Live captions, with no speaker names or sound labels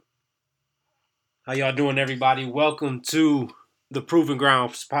How y'all doing, everybody? Welcome to the Proving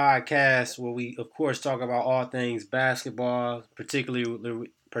Grounds podcast, where we, of course, talk about all things basketball,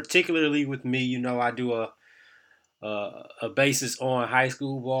 particularly with me. You know, I do a basis on high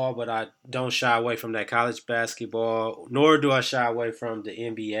school ball, but I don't shy away from that college basketball, nor do I shy away from the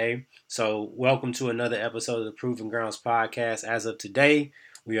NBA. So, welcome to another episode of the Proving Grounds podcast. As of today,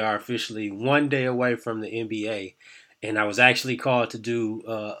 we are officially one day away from the NBA. And I was actually called to do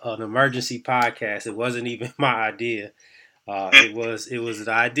an emergency podcast. It wasn't even my idea. It was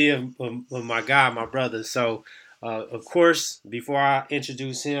the idea of my guy, my brother. So, of course, before I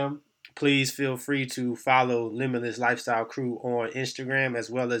introduce him, please feel free to follow Limitless Lifestyle Crew on Instagram as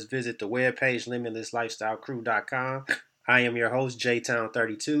well as visit the webpage limitlesslifestylecrew.com. I am your host,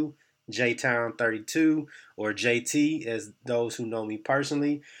 JTown32, JTown32, or JT, as those who know me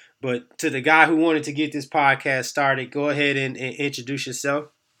personally. But to the guy who wanted to get this podcast started, go ahead and introduce yourself.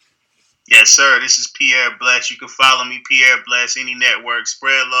 Yes, sir. This is Pierre Bless. You can follow me, Pierre Bless, any network.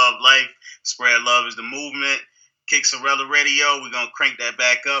 Spread love, life. Spread love is the movement. Kicksarella Radio. We're gonna crank that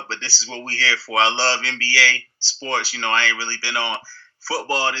back up, but this is what we here for. I love NBA sports. I ain't really been on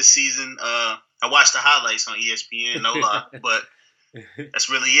football this season. I watched the highlights on ESPN, no lie, but that's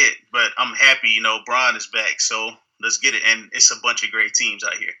really it. But I'm happy. Bron is back, so let's get it. And it's a bunch of great teams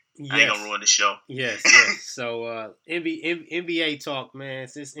out here. Yes. I ain't gonna ruin the show. Yes. So NBA talk, man.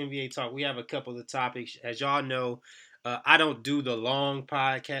 Since NBA talk, we have a couple of topics. As y'all know, I don't do the long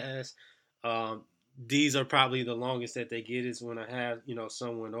podcast. Um, these are probably the longest that they get is when I have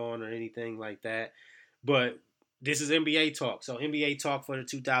someone on or anything like that. But this is NBA talk. So NBA talk for the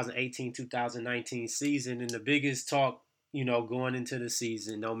 2018-2019 season, and the biggest talk going into the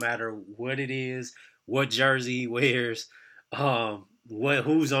season, no matter what it is, what jersey he wears.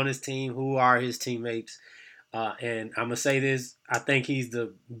 Who's on his team, who are his teammates, and I'm gonna say this: I think he's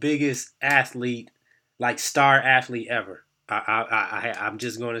the biggest athlete, like star athlete ever. I'm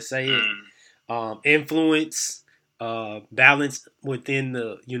just gonna say it. Influence, balance within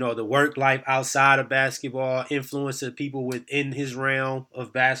the work life outside of basketball, influence of people within his realm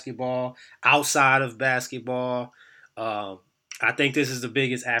of basketball, outside of basketball. I think this is the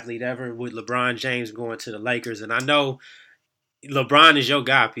biggest athlete ever, with LeBron James going to the Lakers, and I know LeBron is your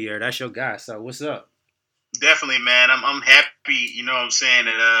guy, Pierre. That's your guy. So what's up? Definitely, man. I'm happy. You know what I'm saying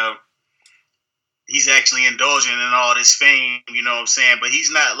that he's actually indulging in all this fame. You know what I'm saying, but he's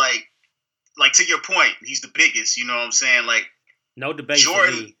not like to your point. He's the biggest. You know what I'm saying? Like no debate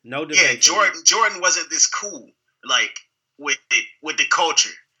Jordan. For me. No debate. Yeah, Jordan wasn't this cool like with the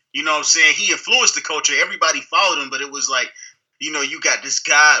culture. You know what I'm saying? He influenced the culture. Everybody followed him, but it was like, you got this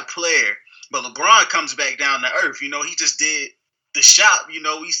guy player. But LeBron comes back down to earth. He just did the shop.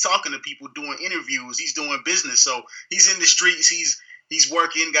 He's talking to people, doing interviews. He's doing business. So he's in the streets. He's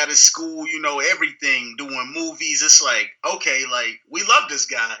working, got his school, everything, doing movies. It's like, okay, like, we love this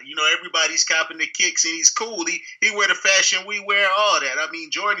guy. Everybody's copping the kicks, and he's cool. He wear the fashion we wear, all that. I mean,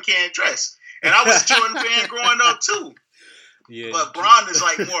 Jordan can't dress. And I was a Jordan fan growing up, too. Yeah. But Bron is,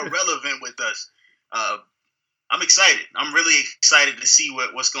 like, more relevant with us. I'm excited. I'm really excited to see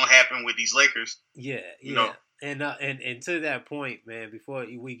what's going to happen with these Lakers. Yeah. And to that point, man, before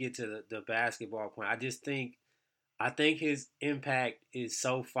we get to the basketball point, I think his impact is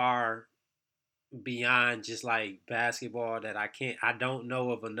so far beyond just like basketball that I don't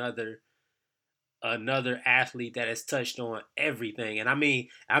know of another athlete that has touched on everything. And I mean,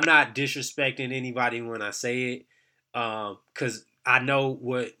 I'm not disrespecting anybody when I say it, because I know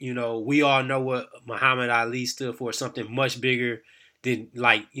what we all know what Muhammad Ali stood for, something much bigger than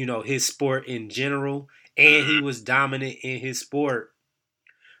like his sport in general, and he was dominant in his sport.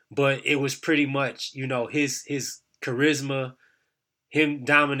 But it was pretty much his charisma, him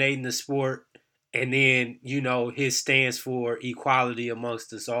dominating the sport, and then his stance for equality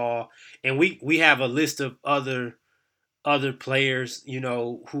amongst us all. And we have a list of other players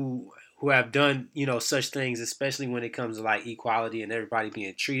who have done such things, especially when it comes to like equality and everybody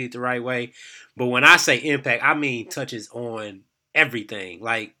being treated the right way. But when I say impact, I mean touches on everything.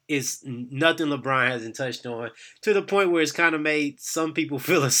 Like, it's nothing LeBron hasn't touched on, to the point where it's kind of made some people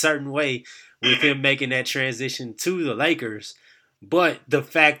feel a certain way with him making that transition to the Lakers. But the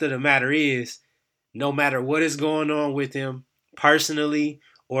fact of the matter is, no matter what is going on with him personally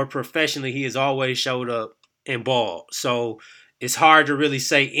or professionally, he has always showed up and balled. So it's hard to really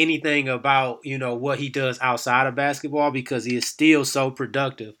say anything about what he does outside of basketball, because he is still so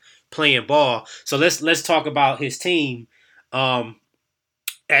productive playing ball. So let's talk about his team.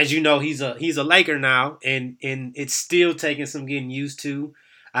 As you know, he's a Laker now, and it's still taking some getting used to.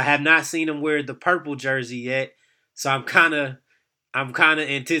 I have not seen him wear the purple jersey yet, so I'm kind of I'm kind of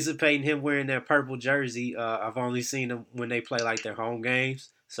anticipating him wearing that purple jersey. I've only seen him when they play like their home games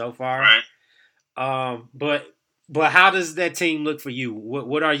so far. Right. But how does that team look for you?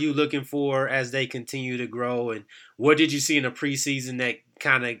 What are you looking for as they continue to grow, and what did you see in the preseason that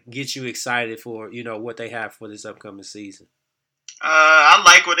kind of gets you excited for what they have for this upcoming season? I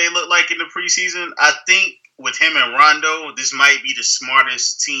like what they look like in the preseason. I think with him and Rondo, this might be the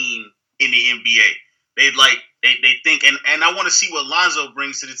smartest team in the NBA. They think and I want to see what Lonzo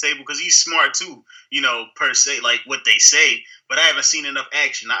brings to the table because he's smart too, per se, like what they say. But I haven't seen enough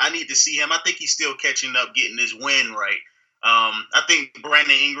action. I need to see him. I think he's still catching up, getting his win right. I think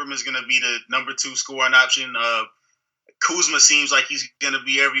Brandon Ingram is going to be the number 2 scoring option. Kuzma seems like he's going to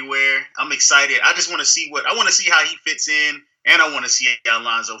be everywhere. I'm excited. I just want to see I want to see how he fits in, and I want to see how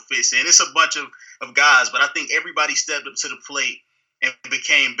Lonzo fits in. It's a bunch of guys, but I think everybody stepped up to the plate and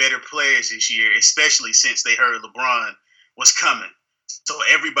became better players this year, especially since they heard LeBron was coming. So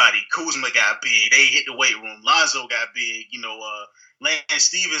everybody, Kuzma got big. They hit the weight room. Lonzo got big. Lance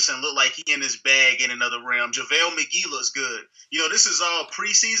Stevenson looked like he in his bag in another realm. JaVale McGee looks good. This is all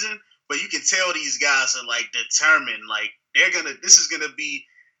preseason, but you can tell these guys are like determined. Like this is gonna be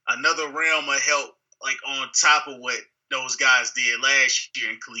another realm of help, like on top of what those guys did last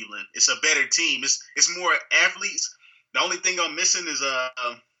year in Cleveland. It's a better team. It's more athletes. The only thing I'm missing is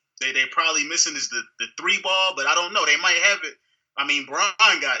they probably missing is the 3 ball, but I don't know. They might have it. I mean, Braun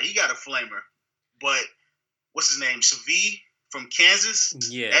got a flamer, but what's his name? Shavi from Kansas.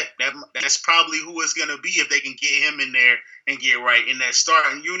 Yeah, that's probably who it's gonna be if they can get him in there and get right in that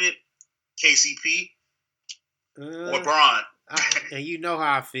starting unit. KCP or Braun. And you know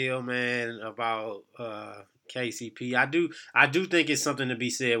how I feel, man, about KCP. I do think it's something to be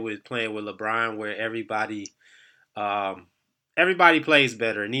said with playing with LeBron, where everybody plays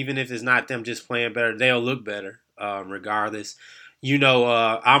better, and even if it's not them just playing better, they'll look better regardless.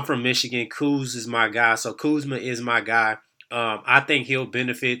 I'm from Michigan. Kuz is my guy, so Kuzma is my guy. I think he'll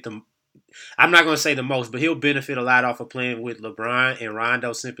benefit them. I'm not going to say the most, but he'll benefit a lot off of playing with LeBron and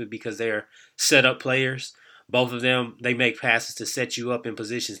Rondo simply because they're set-up players. Both of them, they make passes to set you up in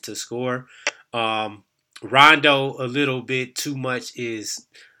positions to score. Rondo, a little bit too much is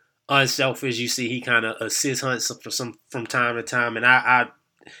unselfish. You see, he kind of assist hunts from time to time, and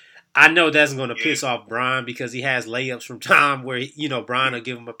I know that's going to piss off Brian because he has layups from time where Brian will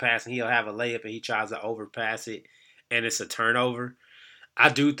give him a pass and he'll have a layup and he tries to overpass it, and it's a turnover. I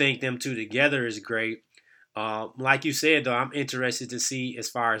do think them two together is great. Like you said, though, I'm interested to see as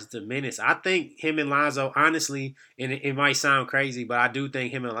far as the minutes. I think him and Lonzo, honestly, and it might sound crazy, but I do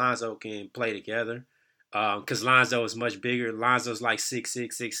think him and Lonzo can play together because Lonzo is much bigger. Lonzo's like 6'6",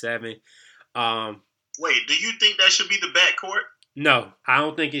 6'7". Wait, do you think that should be the backcourt? No, I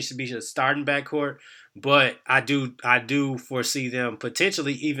don't think it should be a starting backcourt, but I do foresee them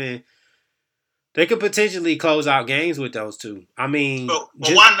potentially even. They could potentially close out games with those two. I mean, but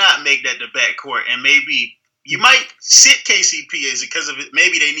why not make that the backcourt and maybe you might sit KCP? Is it because of it?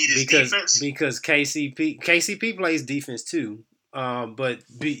 Maybe they need his defense because KCP plays defense too. But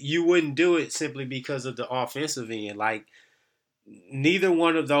you wouldn't do it simply because of the offensive end. Like neither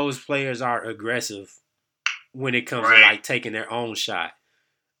one of those players are aggressive when it comes to like taking their own shot.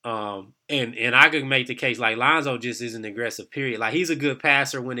 And I could make the case like Lonzo just isn't aggressive. Period. Like he's a good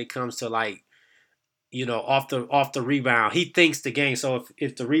passer when it comes to like. Off the rebound. He thinks the game. So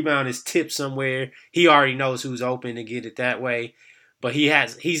if the rebound is tipped somewhere, he already knows who's open to get it that way. But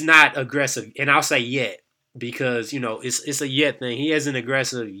he's not aggressive. And I'll say yet because, it's a yet thing. He isn't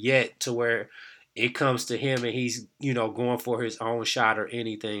aggressive yet to where it comes to him and he's, going for his own shot or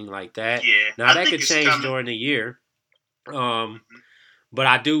anything like that. Yeah. Now that could change during the year. But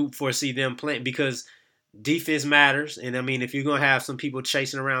I do foresee them playing because defense matters. And I mean, if you're going to have some people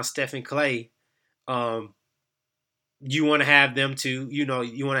chasing around Steph and Clay, you want to have them two, you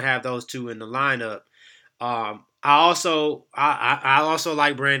want to have those two in the lineup. I also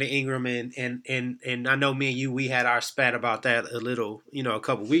like Brandon Ingram and I know me and you, we had our spat about that a little, a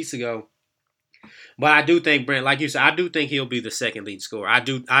couple weeks ago. But I do think Brent, like you said, I do think he'll be the second lead scorer. I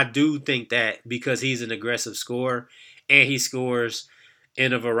do think that because he's an aggressive scorer and he scores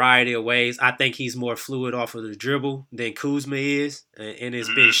in a variety of ways. I think he's more fluid off of the dribble than Kuzma is, and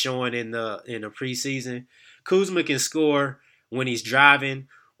it's been showing in the preseason. Kuzma can score when he's driving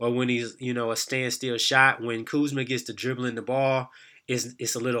or when he's a standstill shot. When Kuzma gets to dribbling the ball,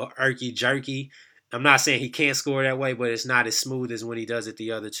 it's a little irky jerky. I'm not saying he can't score that way, but it's not as smooth as when he does it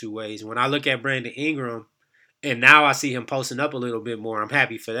the other two ways. When I look at Brandon Ingram, and now I see him posting up a little bit more, I'm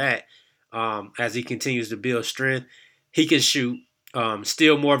happy for that. As he continues to build strength, he can shoot.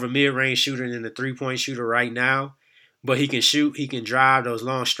 Still more of a mid-range shooter than a three-point shooter right now. but he can shoot. He can drive those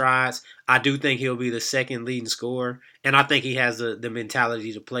long strides. I do think he'll be the second leading scorer, and I think he has the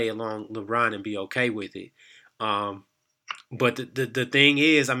mentality to play along LeBron and be okay with it. But the thing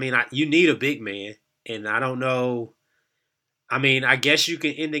is, I mean, you need a big man, and I don't know. I mean, I guess you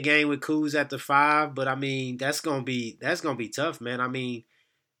can end the game with Kuz at the 5, but I mean, that's gonna be tough, man. I mean,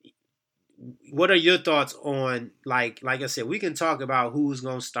 what are your thoughts on like I said, we can talk about who's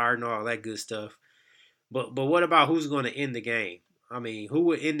gonna start and all that good stuff, but what about who's gonna end the game? I mean, who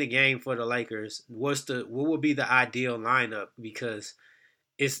would end the game for the Lakers? What would be the ideal lineup? Because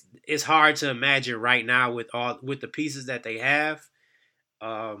it's hard to imagine right now with the pieces that they have,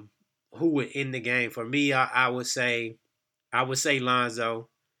 who would end the game. For me, I would say Lonzo.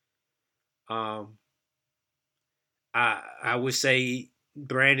 Um, I would say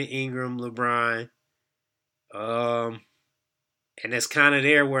Brandon Ingram, LeBron. And that's kind of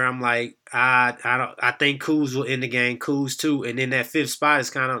there where I'm like, I think Kuz will end the game. Kuz too, and then that fifth spot is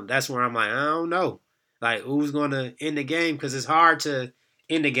that's where I'm like, I don't know, like who's gonna end the game, because it's hard to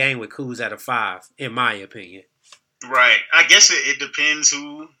end the game with Kuz at a 5, in my opinion. Right. I guess it depends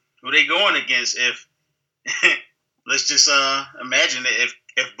who they going against. If let's just imagine that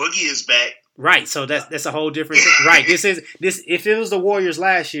if Boogie is back. Right, so that's a whole different thing. Right, this if it was the Warriors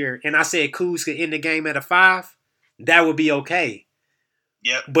last year and I said Kuz could end the game at a 5, that would be okay.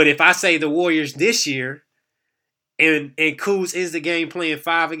 Yep. But if I say the Warriors this year and Kuz is the game playing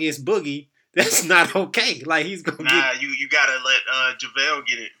 5 against Boogie, that's not okay. Like he's gonna you gotta let JaVale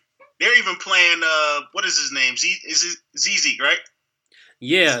get it. They're even playing what is his name? Is it ZZ, right?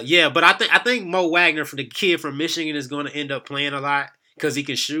 Yeah, but I think Mo Wagner, for the kid from Michigan, is going to end up playing a lot because he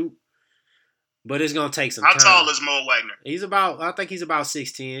can shoot. But it's going to take some time. How tall is Mo Wagner? I think he's about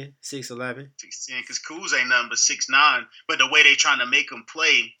 6'10", 6'11". 6'10", because Kuz ain't nothing but 6'9". But the way they trying to make him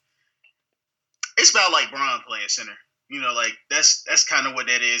play, it's about like Bron playing center. You know, like that's kind of what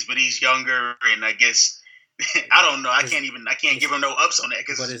that is. But he's younger, and I guess I don't know. I can't give him no ups on that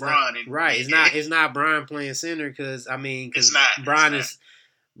because it's Bron. Right. It's not Bron playing center because it's not.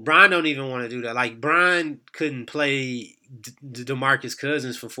 Bron don't even want to do that. Like Bron couldn't play DeMarcus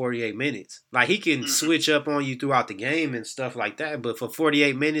Cousins for 48 minutes. Like he can switch up on you throughout the game and stuff like that, but for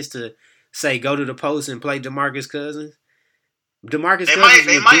 48 minutes to say go to the post and play DeMarcus Cousins would beat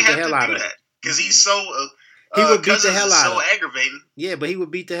the hell out of him because he's so. He would beat the hell out of him. So aggravating. Yeah, but he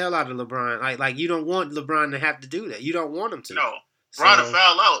would beat the hell out of LeBron. Like you don't want LeBron to have to do that. You don't want him to. No, LeBron to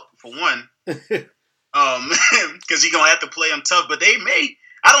foul out for one. Because he's gonna have to play him tough. But they may.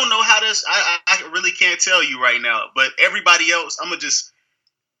 I don't know how this. I really can't tell you right now. But everybody else, I'm gonna just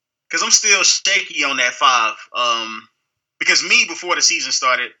because I'm still shaky on that 5. Because me before the season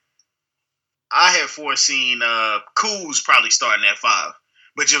started, I had foreseen Kuz probably starting at 5.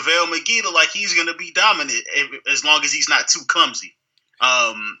 But JaVale McGee look like he's going to be dominant as long as he's not too clumsy.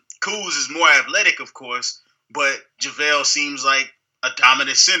 Kuz is more athletic, of course, but JaVale seems like a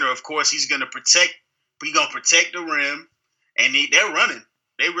dominant center. Of course, he's going to protect the rim, and they're running.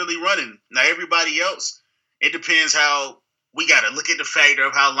 They're really running. Now, everybody else, it depends how we got to look at the factor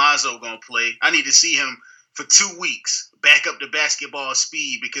of how Lonzo going to play. I need to see him for 2 weeks, back up to basketball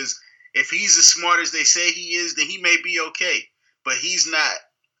speed, because if he's as smart as they say he is, then he may be okay. But he's not.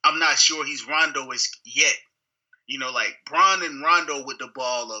 I'm not sure he's Rondo-esque yet. You know, like Bron and Rondo with the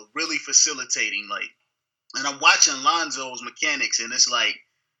ball are really facilitating. Like, and I'm watching Lonzo's mechanics, and it's like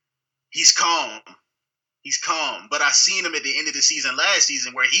he's calm. He's calm. But I seen him at the end of the season last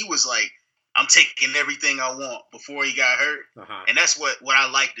season where he was like, "I'm taking everything I want" before he got hurt, and that's what I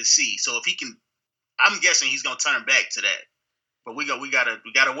like to see. So if he can, I'm guessing he's gonna turn back to that. But we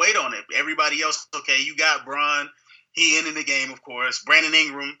gotta wait on it. Everybody else, okay, you got Bron. He ended the game, of course. Brandon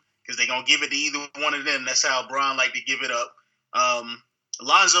Ingram, because they're going to give it to either one of them. That's how Bron like to give it up.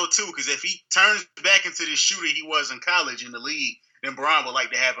 Lonzo, too, because if he turns back into the shooter he was in college in the league, then Bron would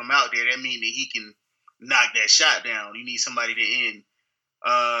like to have him out there. That means that he can knock that shot down. You need somebody to end.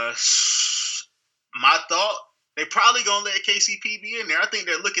 My thought, they probably going to let KCP be in there. I think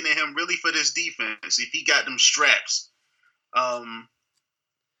they're looking at him really for this defense. If he got them straps.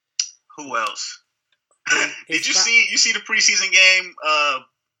 Who else? Did you see the preseason game,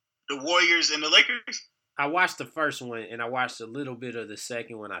 the Warriors and the Lakers? I watched the first one, and I watched a little bit of the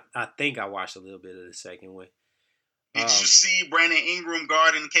second one. I think I watched a little bit of the second one. Did you see Brandon Ingram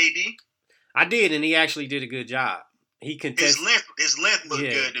guarding KD? I did, and he actually did a good job. He contested. His length looked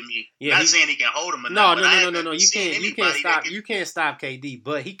good to me. Yeah, Not saying he can hold him. No. You can't stop KD,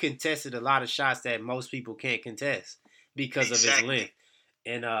 but he contested a lot of shots that most people can't contest because of his length.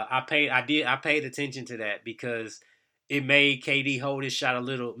 And I paid attention to that because it made KD hold his shot a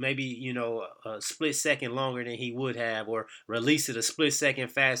little, maybe, a split second longer than he would have, or release it a split second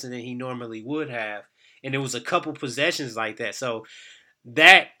faster than he normally would have. And there was a couple possessions like that. So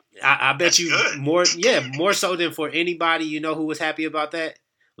that I bet That's you good. more so than for anybody who was happy about that,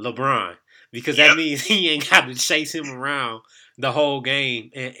 LeBron, because that Yep. means he ain't got to chase him around the whole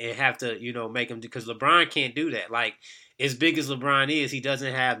game and have to make him, because LeBron can't do that. Like, as big as LeBron is, he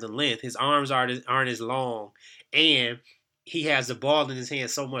doesn't have the length. His arms aren't as long, and he has the ball in his hand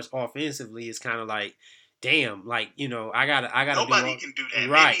so much offensively. It's kind of like, damn, like I gotta do Nobody all, can do that.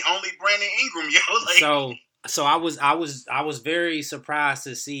 right. Maybe only Brandon Ingram, yo. Like, So I was very surprised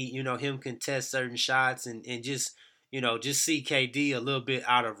to see him contest certain shots and just see KD a little bit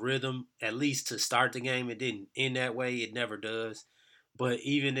out of rhythm, at least to start the game. It didn't end that way. It never does. But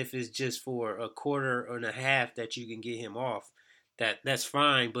even if it's just for a quarter and a half that you can get him off, that's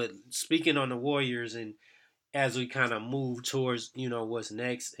fine. But speaking on the Warriors, and as we kind of move towards what's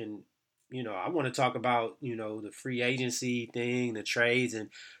next, and I want to talk about the free agency thing, the trades, and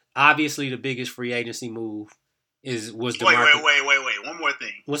obviously the biggest free agency move was DeMarcus. Wait. One more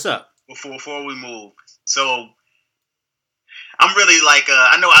thing. What's up? Before we move. So I'm really like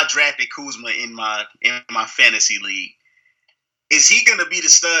I know I drafted Kuzma in my fantasy league. Is he gonna be the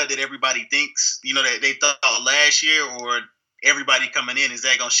stud that everybody thinks? That they thought last year, or everybody coming in, is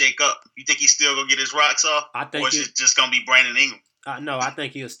that gonna shake up? You think he's still gonna get his rocks off? I think or is it just gonna be Brandon Ingram? No, I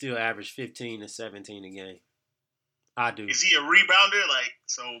think he'll still average 15 to 17 a game. I do. Is he a rebounder? Like,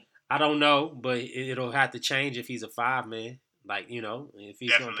 so I don't know, but it'll have to change if he's a 5-man. Like, if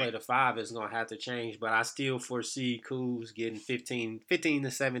he's going to play the 5, it's going to have to change. But I still foresee Kuz getting 15 to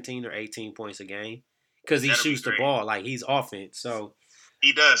 17 or 18 points a game, because he shoots the ball. Like, he's offense. So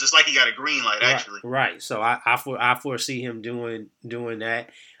he does. It's like he got a green light, actually. Right. So I foresee him doing that.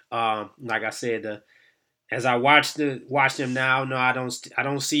 Like I said, as I watch him now, no, I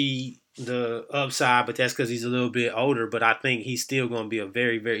don't see the upside, but that's because he's a little bit older. But I think he's still going to be a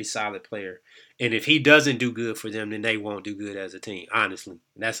very, very solid player. And if he doesn't do good for them, then they won't do good as a team. Honestly.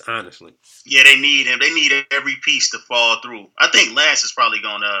 Yeah, they need him. They need every piece to fall through. I think Lance is probably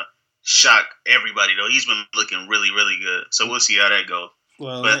going to shock everybody, though. He's been looking really, really good. So we'll see how that goes.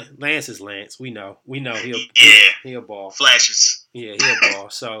 Well, Lance is Lance. We know he'll ball. Flashes. Yeah, he'll ball.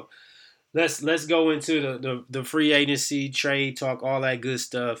 So let's go into the free agency, trade talk, all that good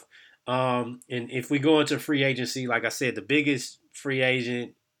stuff. And if we go into free agency, like I said, the biggest free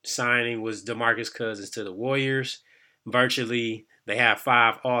agent signing was DeMarcus Cousins to the Warriors. Virtually, they have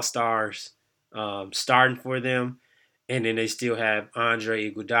 5 All-Stars starting for them, and then they still have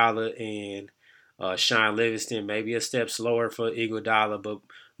Andre Iguodala and Sean Livingston. Maybe a step slower for Iguodala, but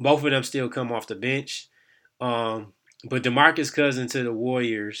both of them still come off the bench. But DeMarcus Cousins to the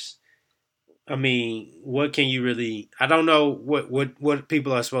Warriors, I mean, what can you really? I don't know what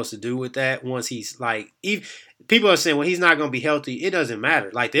people are supposed to do with that once he's like. People are saying, well, he's not going to be healthy. It doesn't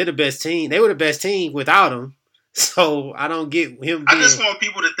matter. Like, they're the best team. They were the best team without him. So I don't get him. I just want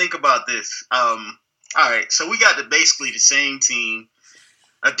people to think about this. All right, so we got basically the same team,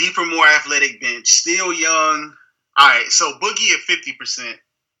 a deeper, more athletic bench, still young. All right, so Boogie at 50%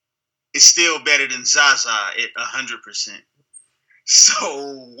 is still better than Zaza at 100%.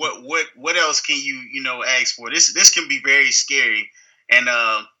 So what else can you ask for? This can be very scary, and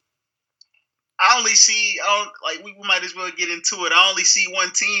we might as well get into it. I only see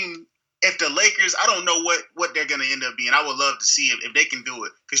one team. If the Lakers, I don't know what they're going to end up being. I would love to see if they can do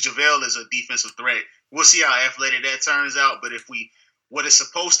it, because JaVale is a defensive threat. We'll see how athletic that turns out. But what it's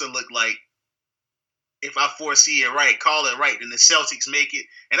supposed to look like, if I foresee it right, call it right, then the Celtics make it.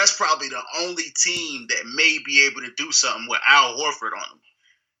 And that's probably the only team that may be able to do something with Al Horford on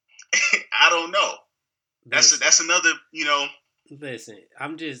them. I don't know. That's another, Listen,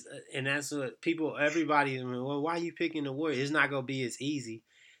 I'm just, and that's what everybody, well, why are you picking the Warriors? It's not going to be as easy.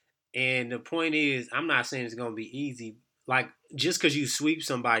 And the point is, I'm not saying it's going to be easy. Like, just because you sweep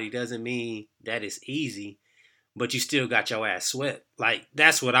somebody doesn't mean that it's easy, but you still got your ass swept. Like,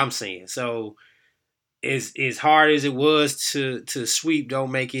 that's what I'm saying. So, as hard as it was to sweep,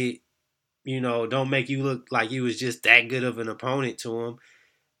 don't make you look like you was just that good of an opponent to him.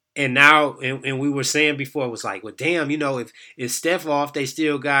 And now, and we were saying before, it was like, well, damn, if Steph off, they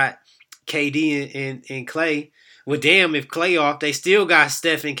still got KD and Clay. Well, damn, if Clay off, they still got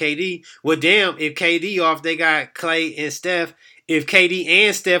Steph and KD. Well, damn, if KD off, they got Clay and Steph. If KD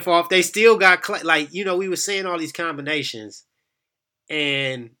and Steph off, they still got Clay. Like, we were saying all these combinations.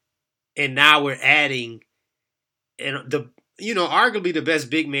 And now we're adding, and arguably the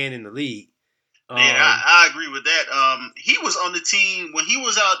best big man in the league. Yeah, I agree with that. He was on the team when he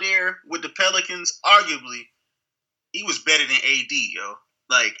was out there with the Pelicans. Arguably, he was better than AD, yo.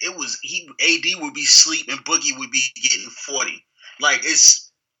 Like it was AD would be sleep and Boogie would be getting 40. Like it's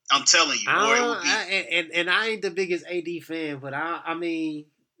I'm telling you, boy, it would be. And I ain't the biggest AD fan, but I mean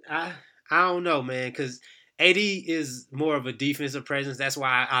I don't know, man, because AD is more of a defensive presence. That's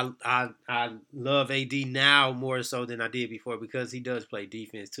why I love AD now more so than I did before because he does play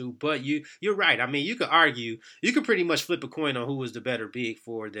defense too. But you're right. I mean, you could argue, you could pretty much flip a coin on who was the better big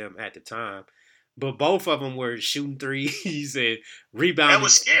for them at the time. But both of them were shooting threes and That rebounding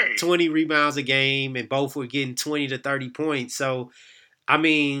was scary. 20 rebounds a game, and both were getting 20 to 30 points. So, I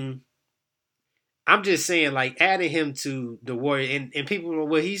mean, I'm just saying, like, adding him to the Warrior, and people were,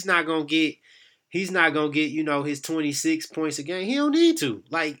 well, he's not gonna get, his 26 points a game. He don't need to.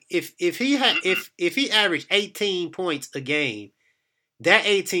 Like, if he had, if he averaged 18 points a game, that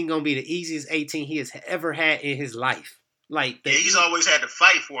 18 gonna be the easiest 18 he has ever had in his life. Like, he's always had to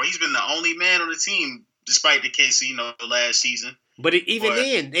fight for it. He's been the only man on the team, despite the case, last season. But even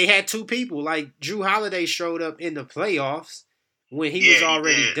then, they had two people. Like, Drew Holiday showed up in the playoffs when he was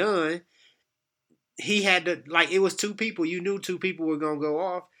already done. He had to, like, it was two people. You knew two people were going to go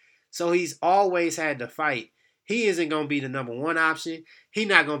off. So he's always had to fight. He isn't going to be the number one option. He's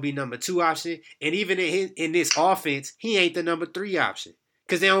not going to be number two option. And even in this offense, he ain't the number three option.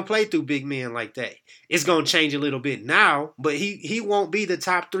 Because they don't play through big men like that. It's going to change a little bit now, but he won't be the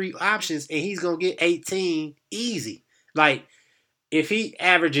top three options, and he's going to get 18 easy. Like, if he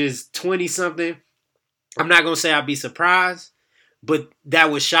averages 20-something, I'm not going to say I'd be surprised, but that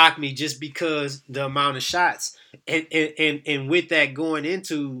would shock me just because the amount of shots. And with that going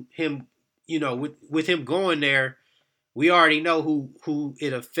into him, with him going there, we already know who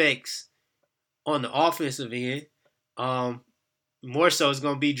it affects on the offensive end. More so it's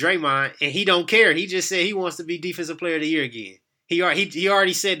going to be Draymond, and he don't care. He just said he wants to be Defensive Player of the Year again. He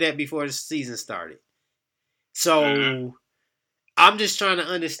already said that before the season started. So I'm just trying to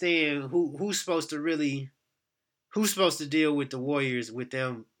understand who's supposed to deal with the Warriors with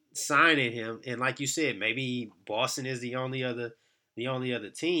them signing him. And like you said, maybe Boston is the only other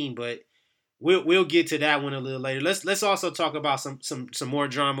team, but we'll get to that one a little later. Let's also talk about some more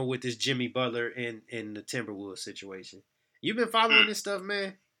drama with this Jimmy Butler and the Timberwolves situation. You been following this stuff,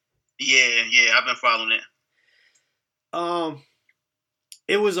 man? Yeah, I've been following it.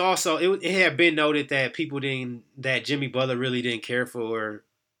 It was also it had been noted that that Jimmy Butler really didn't care for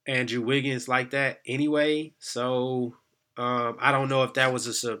Andrew Wiggins like that anyway. So I don't know if that was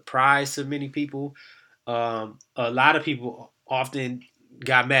a surprise to many people. A lot of people often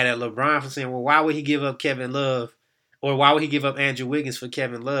got mad at LeBron for saying, well, why would he give up Kevin Love? Or why would he give up Andrew Wiggins for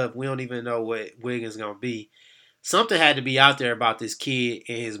Kevin Love? We don't even know what Wiggins going to be. Something had to be out there about this kid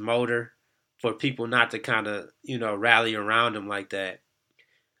and his motor for people not to kind of, rally around him like that.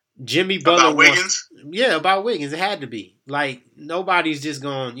 Jimmy Butler. About Wiggins? About Wiggins. It had to be. Like, nobody's just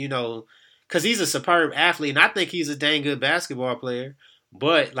going, because he's a superb athlete, and I think he's a dang good basketball player.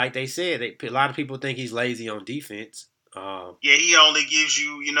 But, like they said, a lot of people think he's lazy on defense. He only gives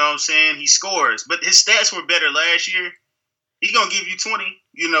you, he scores. But his stats were better last year. He's going to give you 20,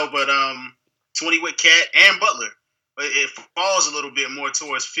 but 20 with Cat and Butler. But it falls a little bit more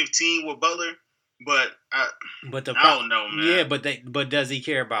towards 15 with Butler. But I don't know, man. Yeah, but does he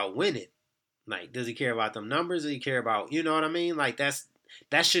care about winning? Like, does he care about them numbers? Does he care about, you know what I mean? Like,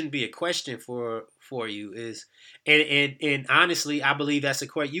 that shouldn't be a question for you. And honestly, I believe that's a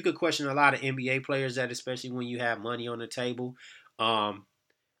question. You could question a lot of NBA players that, especially when you have money on the table.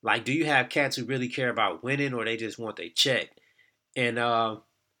 Like, do you have cats who really care about winning, or they just want their check? And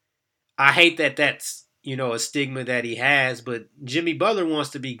I hate that that's, a stigma that he has, but Jimmy Butler wants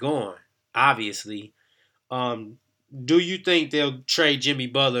to be gone, obviously. Do you think they'll trade Jimmy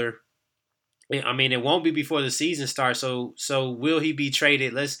Butler? I mean, it won't be before the season starts, so will he be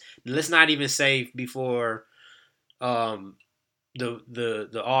traded? Let's not even say before the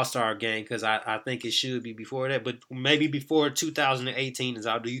All-Star game, because I think it should be before that, but maybe before 2018 is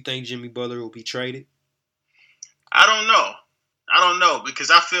out. Do you think Jimmy Butler will be traded? I don't know,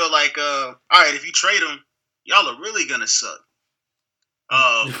 because I feel like, all right, if you trade him, y'all are really gonna suck.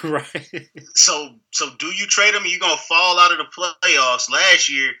 Right. So do you trade him? And you're gonna fall out of the playoffs last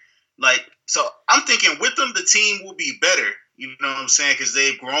year, like. So I'm thinking with them, the team will be better. You know what I'm saying? Because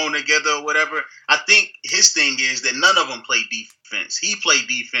they've grown together or whatever. I think his thing is that none of them play defense. He played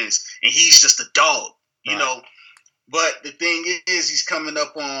defense, and he's just a dog. You know. But the thing is, he's coming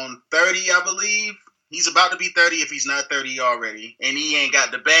up on 30, I believe. He's about to be 30 if he's not 30 already. And he ain't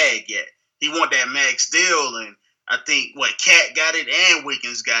got the bag yet. He want that max deal. And I think, Cat got it and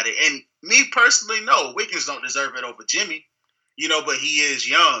Wiggins got it. And me personally, no, Wiggins don't deserve it over Jimmy. But he is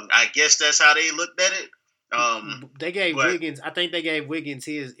young. I guess that's how they looked at it. They gave But Wiggins. I think they gave Wiggins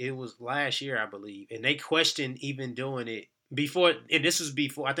his. It was last year, I believe, and they questioned even doing it before. And this was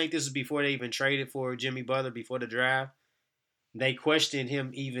before. I think this was before they even traded for Jimmy Butler before the draft. They questioned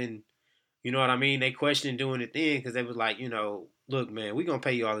him even. You know what I mean? They questioned doing it then because they was like, look, man, we gonna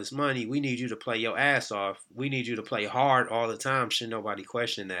pay you all this money. We need you to play your ass off. We need you to play hard all the time. Should nobody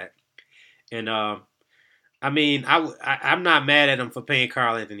question that? And I mean, I'm not mad at him for paying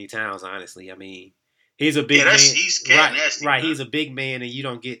Karl Anthony Towns. Honestly, I mean, he's a yeah, big man, he's cat right? nasty, Right, man. he's a big man, and you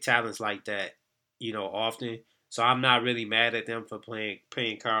don't get talents like that, often. So I'm not really mad at them for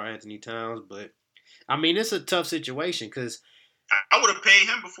paying Karl Anthony Towns, but I mean, it's a tough situation because I would have paid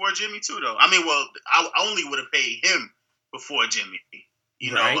him before Jimmy too, though. I mean, well, I only would have paid him before Jimmy,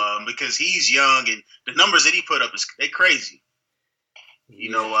 right, because he's young and the numbers that he put up is they crazy,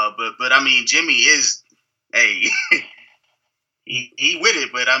 yeah. But I mean, Jimmy is, hey, he with it,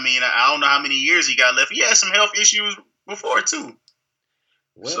 but I mean, I don't know how many years he got left. He had some health issues before too,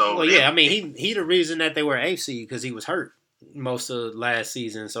 Well, yeah. I mean, he the reason that they were AFC because he was hurt most of last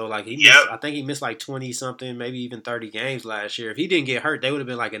season. So like he missed, yep, I think he missed like 20 something, maybe even 30 games last year. If he didn't get hurt, they would have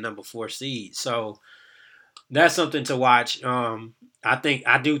been like a number 4 seed. So that's something to watch.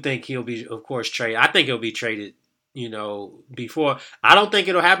 I do think he'll be, of course, traded. I think he'll be traded. Before I don't think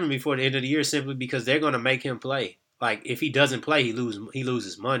it'll happen before the end of the year simply because they're going to make him play. Like if he doesn't play, he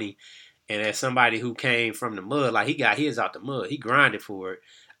loses money. And as somebody who came from the mud, like he got his out the mud, he grinded for it.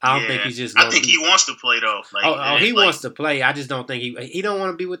 I don't think yeah. he's just I gonna think be. he wants to play though. Like, He like wants to play. I just don't think he don't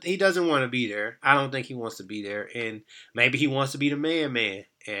want to be with. He doesn't want to be there. I don't think he wants to be there. And maybe he wants to be the man.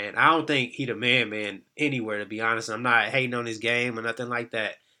 And I don't think he the man anywhere. To be honest, I'm not hating on his game or nothing like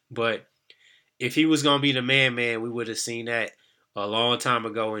that. But if he was gonna be the man, we would have seen that a long time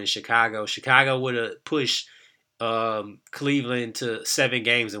ago in Chicago. Chicago would have pushed Cleveland to 7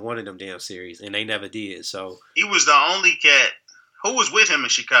 games in one of them damn series, and they never did. So he was the only cat who was with him in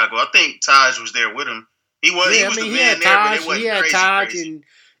Chicago. I think Taj was there with him. He yeah, I was the mean he man had there, but it Taj, wasn't crazy. and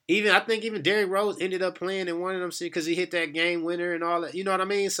even I think even Derrick Rose ended up playing in one of them because he hit that game winner and all that. You know what I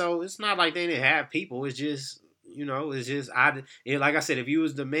mean? So it's not like they didn't have people. It's just like I said, if you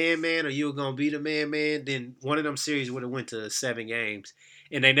was the man or you were gonna be the man, then one of them series would have went to 7 games,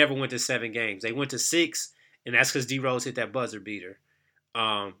 and they never went to 7 games. They went to 6, and that's because D Rose hit that buzzer beater.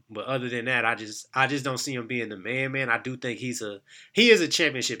 But other than that, I just don't see him being the man. I do think he is a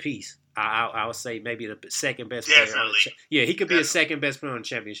championship piece. I would say maybe the second best player on Definitely, he could be a definitely. second best player on the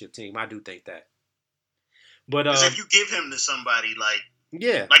championship team. I do think that. But Because if you give him to somebody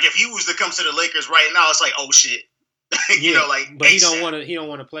yeah, like if he was to come to the Lakers right now, it's like, oh shit, yeah. like But ASAP. he don't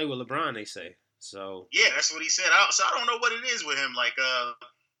want to play with LeBron. They say so. Yeah, that's what he said. So I don't know what it is with him, like,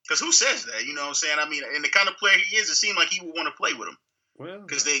 because who says that? You know what I'm saying? I mean, and the kind of player he is, it seemed like he would want to play with him. Well,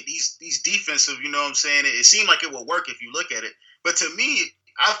 Because these defensive, you know what I'm saying? It seemed like it would work if you look at it. But to me,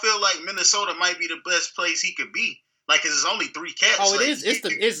 I feel like Minnesota might be the best place he could be. Like, cause there's only 3 cats. oh, it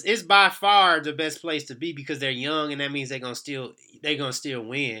Like, is. It's by far the best place to be because they're young, and that means they're gonna still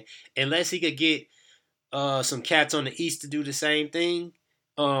win unless he could get some cats on the East to do the same thing.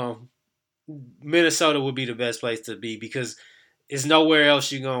 Um, Minnesota would be the best place to be because there's nowhere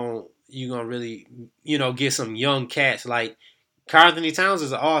else you gonna really get some young cats like Karl Anthony Towns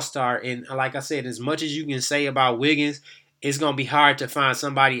is an all-star, and like I said, as much as you can say about Wiggins, it's gonna be hard to find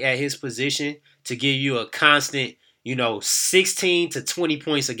somebody at his position to give you a constant 16 to 20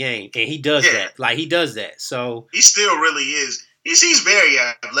 points a game, and he does yeah, that. Like he does that. So he still really is. He's very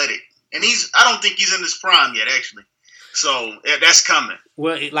athletic, and I don't think he's in his prime yet, actually. So that's coming.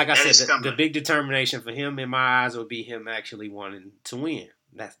 well, like I That said, is the coming. big determination for him in my eyes would be him actually wanting to win.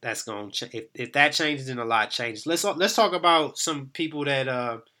 That's going to if that changes, then a lot changes. Let's talk about some people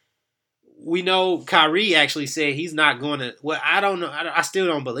that we know. Kyrie actually said he's not going to. Well, I don't know. I still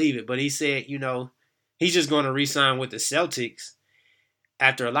don't believe it, but he said he's just going to re-sign with the Celtics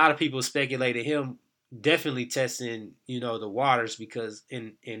after a lot of people speculated him definitely testing the waters because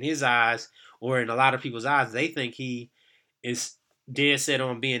in his eyes or in a lot of people's eyes they think he is dead set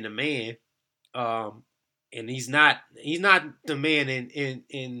on being the man. Um, and he's not the man in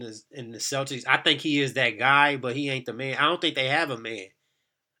the Celtics. I think he is that guy, but he ain't the man. I don't think they have a man.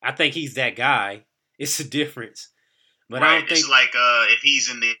 I think he's that guy. It's a difference. But I Right. don't It's think. like if he's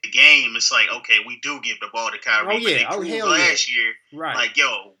in the game, it's like, okay, we do give the ball to Oh Kyrie, but they yeah. Oh proved hell yeah. last year, Right. like,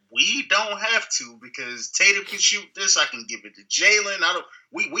 yo, we don't have to because Tatum can shoot this. I can give it to Jalen. I don't.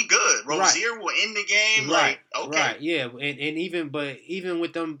 We good. Right. Rozier will end the game. Right. Like, okay, Right. Yeah. And even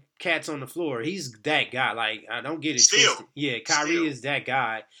with them cats on the floor, he's that guy. Like I don't get it still, twisted. Yeah, Kyrie still, is that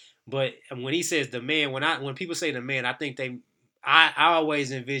guy. But when he says the man, when people say the man, I think I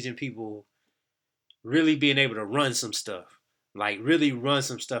always envision people really being able to run some stuff. Like really run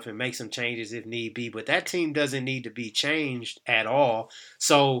some stuff and make some changes if need be. But that team doesn't need to be changed at all.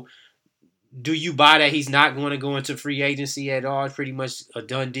 So do you buy that he's not going to go into free agency at all? It's pretty much a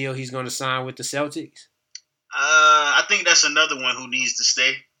done deal. He's going to sign with the Celtics. I think that's another one who needs to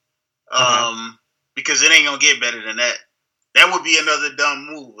stay. Okay. Because it ain't gonna get better than that. That would be another dumb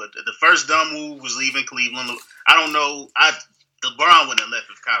move. The first dumb move was leaving Cleveland. I don't know. LeBron wouldn't have left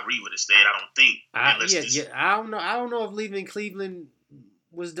if Kyrie would have stayed. I don't think. I don't know. I don't know if leaving Cleveland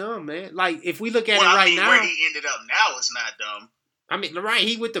was dumb, man. Like if we look at it I right mean, now, where he ended up now is not dumb. I mean, right?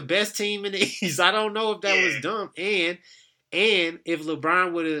 He with the best team in the East. I don't know if that was dumb. And if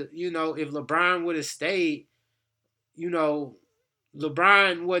LeBron would have, if LeBron would have stayed, you know,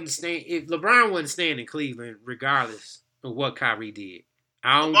 LeBron wasn't staying. If LeBron wasn't staying in Cleveland, regardless of what Kyrie did,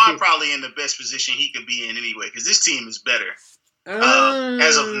 LeBron probably in the best position he could be in anyway because this team is better.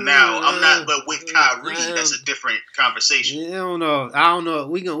 As of now, I'm not. But with Kyrie, that's a different conversation. I don't know.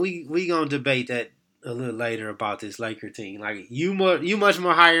 We gonna debate that a little later about this Laker team. Like you much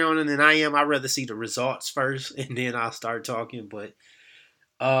more higher on it than I am. I'd rather see the results first, and then I'll start talking. But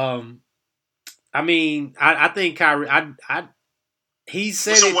I mean, I think Kyrie. He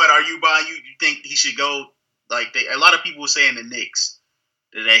said. So what are you buying? You think he should go? Like a lot of people saying the Knicks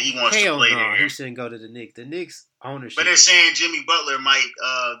that he wants to play there. He shouldn't go to the Knicks. The Knicks ownership. But they're saying Jimmy Butler might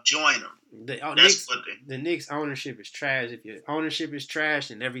join them. The Knicks ownership is trash. If your ownership is trash,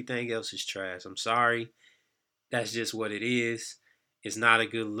 then everything else is trash. I'm sorry. That's just what it is. It's not a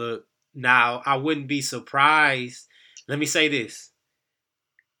good look. Now, I wouldn't be surprised. Let me say this.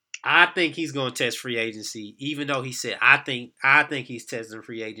 I think he's going to test free agency, even though he said I think he's testing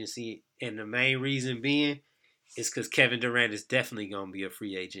free agency, and the main reason being is because Kevin Durant is definitely going to be a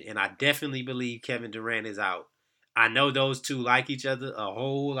free agent, and I definitely believe Kevin Durant is out. I know those two like each other a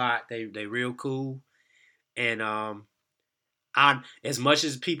whole lot. They real cool, and as much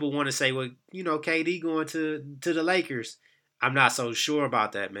as people want to say, well, KD going to the Lakers, I'm not so sure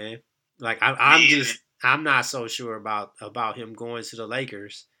about that, man. Like I'm not so sure about him going to the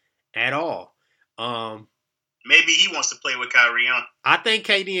Lakers at all. Maybe he wants to play with Kyrie, huh? I think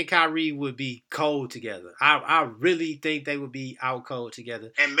KD and Kyrie would be cold together. I really think they would be out cold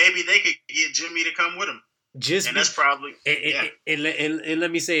together. And maybe they could get Jimmy to come with them. That's probably and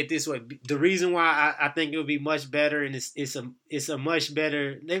let me say it this way: the reason why I think it would be much better, and it's a much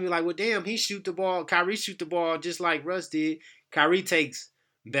better. They be like, well, damn, he shoot the ball. Kyrie shoot the ball just like Russ did. Kyrie takes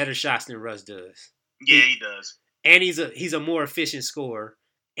better shots than Russ does. Yeah, he does. And he's a more efficient scorer.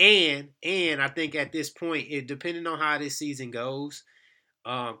 And I think at this point, depending on how this season goes,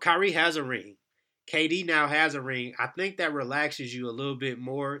 Kyrie has a ring. KD now has a ring. I think that relaxes you a little bit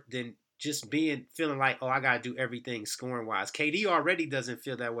more than just feeling like, oh, I got to do everything scoring wise. KD already doesn't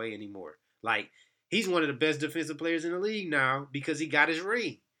feel that way anymore. Like, he's one of the best defensive players in the league now because he got his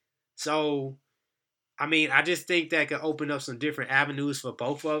ring. So, I mean, I just think that could open up some different avenues for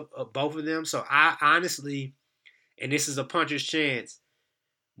both of them. So, I honestly, and this is a puncher's chance,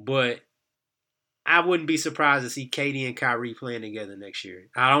 but I wouldn't be surprised to see KD and Kyrie playing together next year.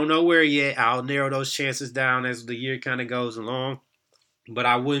 I don't know where yet. I'll narrow those chances down as the year kind of goes along. But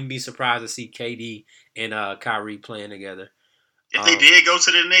I wouldn't be surprised to see KD and Kyrie playing together. If they did go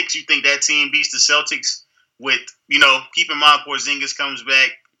to the Knicks, you think that team beats the Celtics with, keep in mind Porzingis comes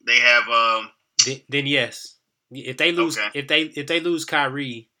back. They have then yes. If they lose if they lose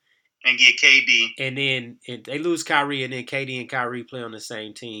Kyrie and get KD. And then if they lose Kyrie and then KD and Kyrie play on the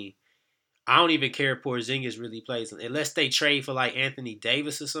same team, I don't even care if Porzingis really plays. Unless they trade for like Anthony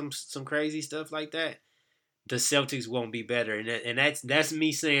Davis or some crazy stuff like that, the Celtics won't be better. And that's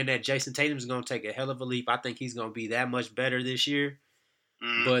me saying that Jason Tatum's going to take a hell of a leap. I think he's going to be that much better this year.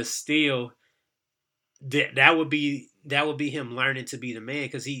 Mm. But still, that would be him learning to be the man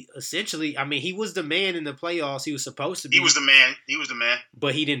because he essentially, I mean, he was the man in the playoffs. He was supposed to be. He was the man.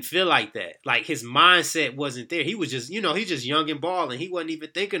 But he didn't feel like that. Like his mindset wasn't there. He was just, he's just young and balling. He wasn't even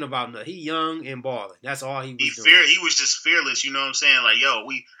thinking about nothing. He young and balling. That's all he was doing. He was just fearless. You know what I'm saying? Like,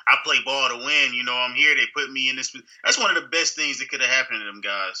 I play ball to win. I'm here. They put me in this. That's one of the best things that could have happened to them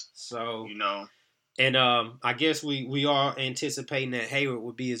guys. So, And I guess we are anticipating that Hayward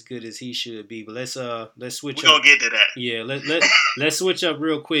would be as good as he should be. But let's switch. We're gonna get to that. Yeah, let's switch up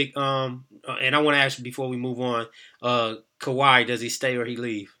real quick. And I want to ask you before we move on. Kawhi, does he stay or he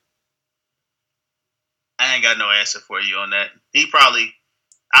leave? I ain't got no answer for you on that. He probably.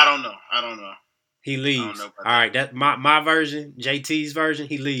 I don't know. He leaves. All right, that my version, JT's version.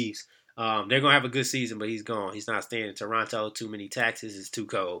 He leaves. They're gonna have a good season, but he's gone. He's not staying in Toronto. Too many taxes. It's too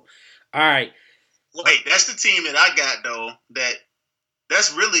cold. All right. Wait, that's the team that I got though.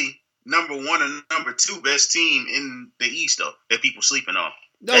 That's really number one and number two best team in the East, though, that people sleeping on.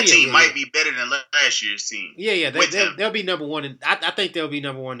 Oh, That team might be better than last year's team. Yeah. They'll be number one. And I think they'll be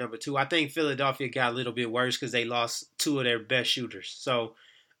number one, number two. I think Philadelphia got a little bit worse because they lost two of their best shooters. So,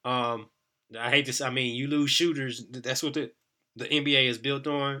 I hate this. I mean, you lose shooters. That's what the NBA is built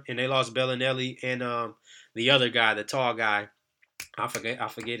on. And they lost Bellinelli and the other guy, the tall guy. I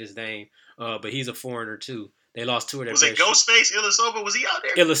forget his name. But he's a foreigner too. They lost two of their. Was it Ghostface Ilyasova? Was he out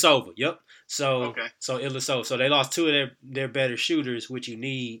there? Ilyasova, yep. So okay. So Ilyasova. So they lost two of their better shooters, which you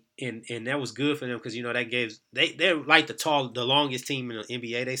need, and that was good for them because that gave they're like the longest team in the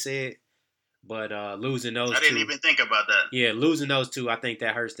NBA. They said, but losing those, I didn't even think about that. Yeah, losing those two, I think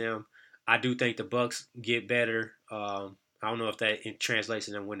that hurts them. I do think the Bucks get better. I don't know if that translates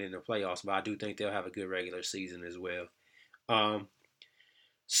to them winning the playoffs, but I do think they'll have a good regular season as well.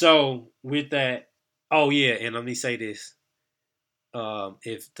 So with that. Oh, yeah, and let me say this.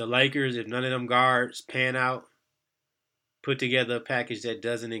 If none of them guards pan out, put together a package that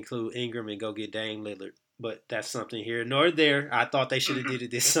doesn't include Ingram and go get Dame Lillard. But that's something here nor there. I thought they should have did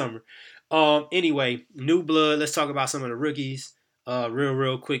it this summer. Anyway, new blood. Let's talk about some of the rookies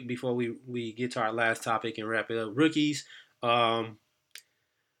real quick before we get to our last topic and wrap it up. Rookies.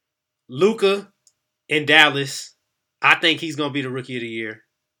 Luka in Dallas. I think he's going to be the rookie of the year.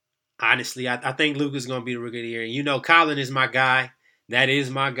 Honestly, I think Luka's going to be the rookie of the year. And Colin is my guy. That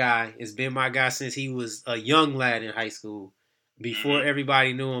is my guy. It's been my guy since he was a young lad in high school, before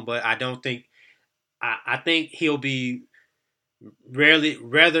everybody knew him. But I don't think – I think he'll be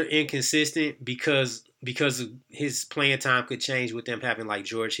rather inconsistent because his playing time could change with them having like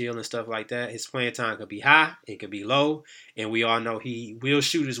George Hill and stuff like that. His playing time could be high. It could be low. And we all know he will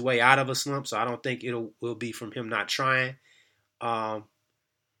shoot his way out of a slump, so I don't think will be from him not trying.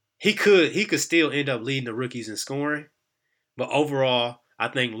 He could still end up leading the rookies in scoring, but overall, I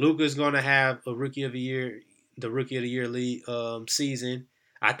think Luka's going to have the rookie of the year lead season.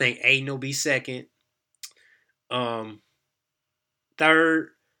 I think Aiden will be second. Third,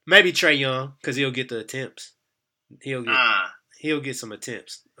 maybe Trae Young because he'll get the attempts. He'll get some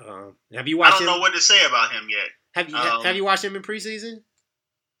attempts. Have you watched him? I don't know what to say about him yet. Have you watched him in preseason?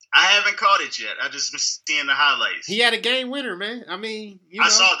 I haven't caught it yet. I just been seeing the highlights. He had a game winner, man. I mean, I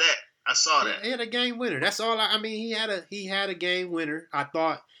saw that. He had a game winner. That's all. He had a game winner. I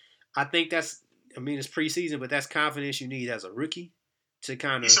think that's. I mean, it's preseason, but that's confidence you need as a rookie to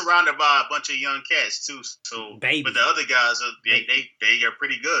kind of. He's surrounded by a bunch of young cats too. So, babies. But the other guys they are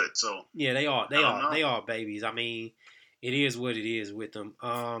pretty good. So yeah, they are babies. I mean, it is what it is with them.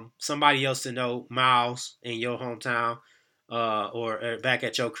 Somebody else to know, Miles in your hometown. Or back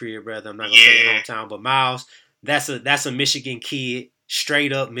at your crib, brother. I'm not gonna say your hometown, but Miles, that's a Michigan kid,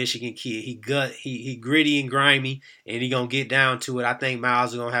 straight up Michigan kid. He gritty and grimy, and he gonna get down to it. I think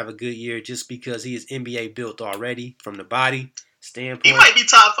Miles is gonna have a good year just because he is NBA built already from the body standpoint. He might be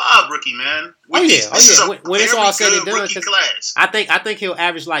top 5 rookie, man. When it's all said and done, class. I think he'll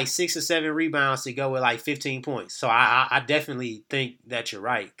average like 6 or 7 rebounds to go with like 15 points. So I definitely think that you're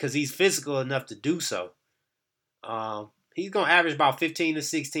right because he's physical enough to do so. He's going to average about 15 to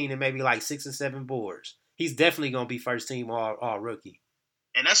 16 and maybe like 6 or 7 boards. He's definitely going to be first team all rookie.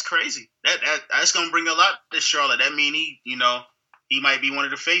 And that's crazy. That's going to bring a lot to Charlotte. That mean he might be one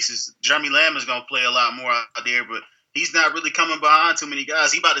of the faces. Jeremy Lamb is going to play a lot more out there, but he's not really coming behind too many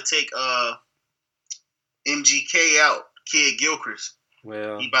guys. He about to take MGK out, Kid Gilchrist.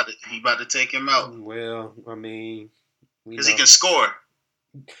 Well, he about to take him out. Well, I mean, because he can score.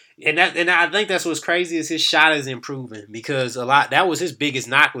 And I think that's what's crazy is his shot is improving because that was his biggest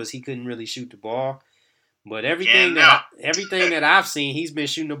knock was he couldn't really shoot the ball. But everything that I've seen, he's been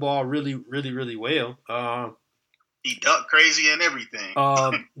shooting the ball really, really, really well. He ducked crazy and everything.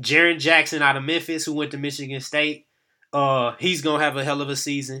 Jaren Jackson out of Memphis, who went to Michigan State, he's gonna have a hell of a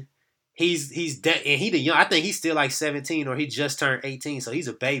season. I think he's still like 17 or he just turned 18, so he's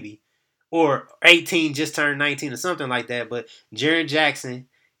a baby. Or 18, just turned 19 or something like that. But Jaren Jackson,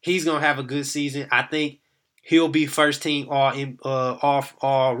 he's going to have a good season. I think he'll be first team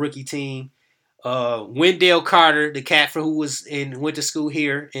all rookie team. Wendell Carter, the cat who went to school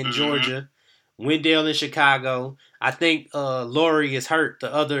here in Georgia. Wendell in Chicago. I think Laurie is hurt.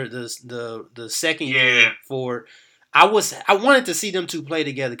 The second year for. I wanted to see them two play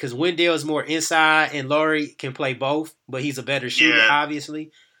together because Wendell is more inside and Laurie can play both, but he's a better shooter,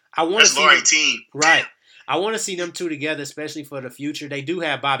 obviously. I want to see Laurie team. Right. I want to see them two together, especially for the future. They do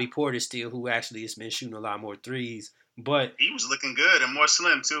have Bobby Portis still, who actually has been shooting a lot more threes. But he was looking good and more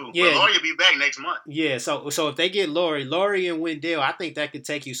slim too. Yeah, but Laurie will be back next month. Yeah, so if they get Laurie and Wendell, I think that could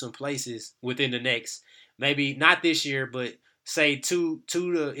take you some places within the next, maybe not this year, but say two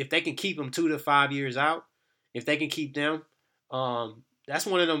to if they can keep him 2 to 5 years out, if they can keep them, that's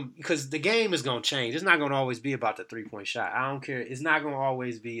one of them because the game is gonna change. It's not gonna always be about the 3-point shot. I don't care. It's not gonna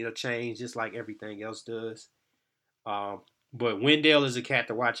always be. It'll change just like everything else does. But Wendell is a cat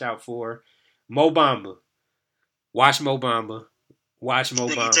to watch out for. Mo Bamba, watch Mo Bamba. Watch Mo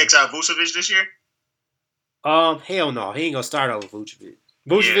Think he Bamba. takes out Vucevic this year? Hell no, he ain't gonna start over Vucevic.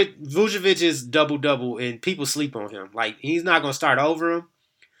 Vucevic is double, and people sleep on him. Like he's not gonna start over him.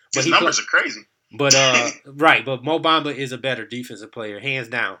 His numbers are crazy. But right, but Mo Bamba is a better defensive player, hands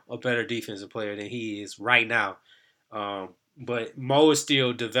down, a better defensive player than he is right now. But Mo is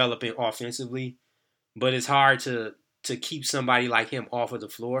still developing offensively, but it's hard to keep somebody like him off of the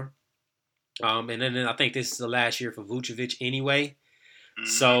floor. And then I think this is the last year for Vucevic anyway. Mm-hmm.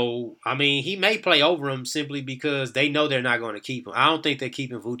 So, I mean, he may play over him simply because they know they're not going to keep him. I don't think they're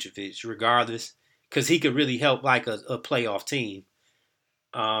keeping Vucevic regardless because he could really help like a playoff team.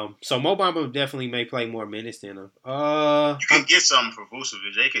 So Mo Bamba definitely may play more minutes than him. You can get something for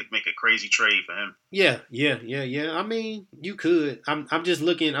Vucevic. They could make a crazy trade for him. Yeah. I mean, you could. I'm just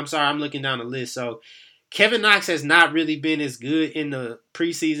looking. I'm sorry, I'm looking down the list. So Kevin Knox has not really been as good in the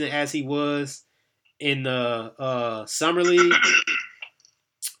preseason as he was in the summer league.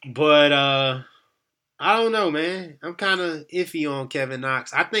 But I don't know, man. I'm kind of iffy on Kevin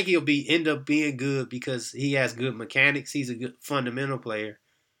Knox. I think he'll end up being good because he has good mechanics. He's a good fundamental player.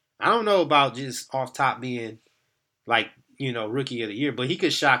 I don't know about just off top being like, rookie of the year, but he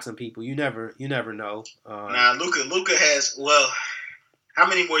could shock some people. You never know. Luka has, how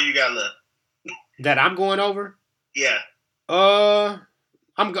many more you got left? That I'm going over? Yeah.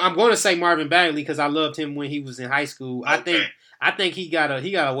 I'm going to say Marvin Bagley because I loved him when he was in high school. Okay. I think he got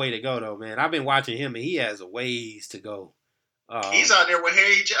a way to go though, man. I've been watching him and he has a ways to go. He's out there with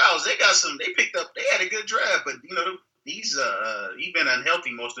Harry Giles. They had a good draft, but he's been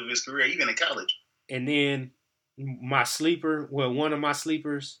unhealthy most of his career, even in college. And then one of my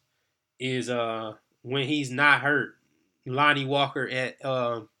sleepers is when he's not hurt, Lonnie Walker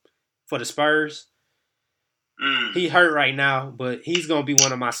for the Spurs. He hurt right now, but he's gonna be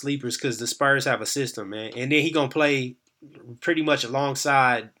one of my sleepers because the Spurs have a system, man. And then he gonna play pretty much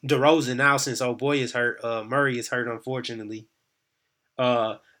alongside DeRozan now since old boy is hurt. Murray is hurt, unfortunately.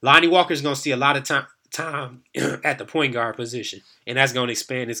 Lonnie Walker's gonna see a lot of time at the point guard position, and that's gonna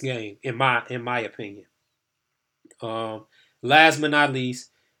expand his game, in my opinion. Last but not least,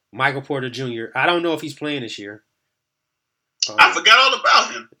 Michael Porter Jr. I don't know if he's playing this year. I forgot all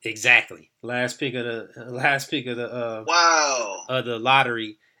about him. Exactly. Last pick of the of the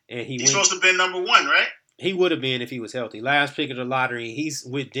lottery, and he's supposed to have been number 1, right? He would have been if he was healthy. Last pick of the lottery. He's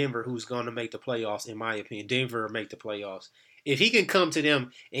with Denver, who's going to make the playoffs, in my opinion. Denver will make the playoffs. If he can come to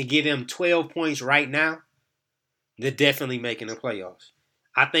them and get them 12 points right now, they're definitely making the playoffs.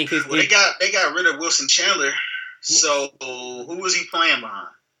 I think they got rid of Wilson Chandler. So who was he playing behind?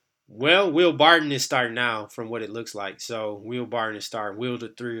 Well, Will Barton is starting now, from what it looks like. So Will Barton is starting. Will the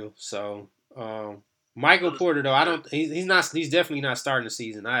Thrill. So Michael Porter, though, he's definitely not starting the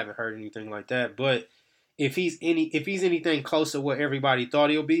season. I haven't heard anything like that. But if he's anything close to what everybody thought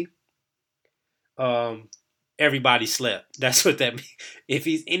he'll be, everybody slept. That's what that means. If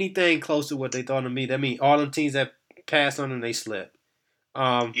he's anything close to what they thought him to be, that means all them teams that passed on him, they slept.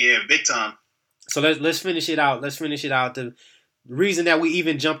 Yeah, big time. So let's finish it out. The reason that we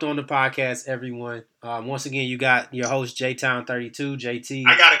even jumped on the podcast, everyone. Once again, you got your host JTown32, JT.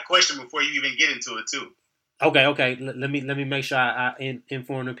 I got a question before you even get into it too. Okay. Let me make sure I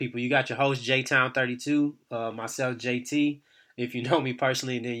inform the people. You got your host JTown32, myself JT. If you know me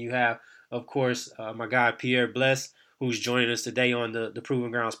personally, and then you have, of course, my guy Pierre Bless, who's joining us today on the Proven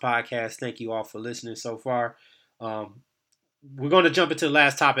Grounds podcast. Thank you all for listening so far. We're going to jump into the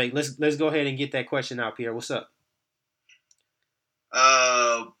last topic. Let's go ahead and get that question out, Pierre. What's up?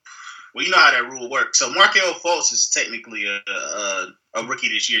 Well, you know how that rule works. So Markelle Fultz is technically a rookie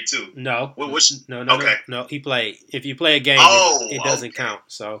this year too. No. Okay. No. He played. If you play a game, it doesn't count.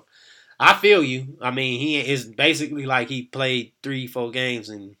 So I feel you. I mean, he is basically like he played 3-4 games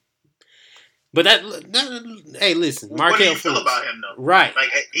But hey, listen, Markelle. What do you feel about him though? Right, like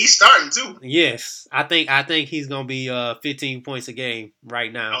he's starting too. Yes, I think he's gonna be 15 points a game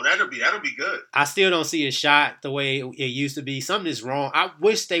right now. Oh, that'll be good. I still don't see his shot the way it used to be. Something is wrong. I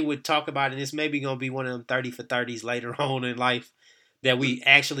wish they would talk about it. It's maybe gonna be one of them 30 for 30s later on in life that we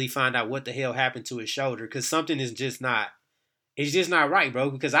actually find out what the hell happened to his shoulder, because something is just not. It's just not right, bro.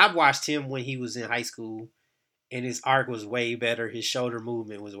 Because I've watched him when he was in high school, and his arc was way better. His shoulder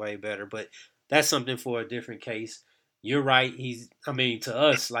movement was way better, but. That's something for a different case. You're right. To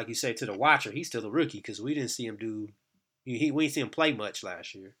us, like you say, to the watcher, he's still a rookie because we didn't see him do We ain't see him play much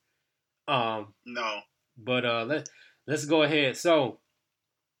last year. Um, No. but let's go ahead. So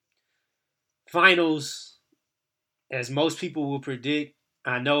finals, as most people will predict.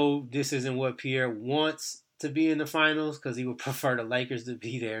 I know this isn't what Pierre wants to be in the finals because he would prefer the Lakers to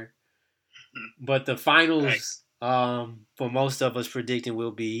be there. But the Right. finals, for most of us predicting,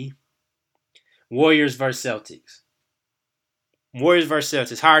 will be Warriors versus Celtics. Warriors versus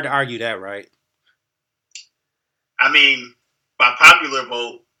Celtics. Hard to argue that, right? I mean, by popular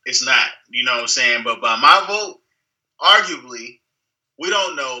vote, it's not. You know what I'm saying? But by my vote, arguably, we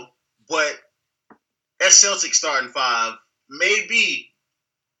don't know, but that Celtic starting five may be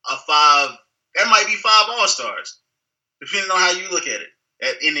a five. That might be five All Stars, depending on how you look at it.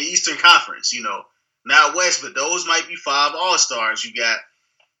 In the Eastern Conference, not West, but those might be five All Stars. You got.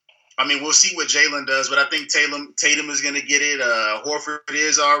 I mean, we'll see what Jalen does, but I think Tatum is going to get it. Horford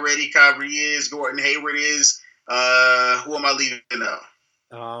is already. Kyrie is. Gordon Hayward is. Who am I leaving out?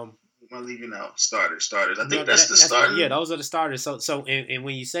 Um, Who am I leaving out? Starters. I no, think that's the starting. yeah, those are the starters. So, and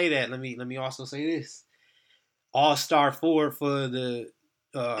when you say that, let me also say this: All-Star forward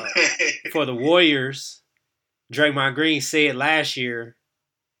uh, for the Warriors. Draymond Green said last year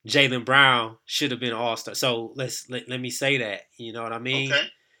Jaylen Brown should have been All-Star. So let me say that. You know what I mean? Okay.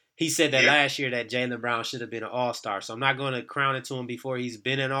 He said that Yeah. last year that Jaylen Brown should have been an All-Star. So I'm not going to crown it to him before he's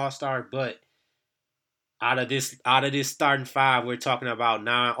been an All-Star, but out of this starting five, we're talking about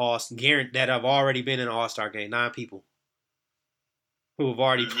 9 All that have already been in an All-Star game. 9 people who have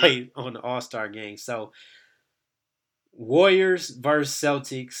already Mm-hmm. played on the All-Star game. So Warriors versus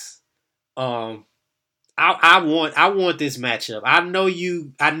Celtics. Um, I want this matchup. I know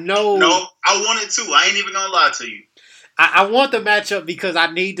you. I No, know. I want it too. I ain't even gonna lie to you. I want the matchup because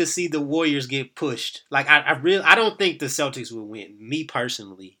I need to see the Warriors get pushed. Like I don't think the Celtics will win. Me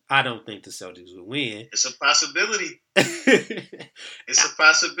personally, I don't think the Celtics will win. It's a possibility. It's a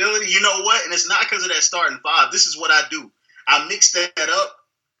possibility. You know what? And it's not because of that starting five. This is what I do. I mix that up,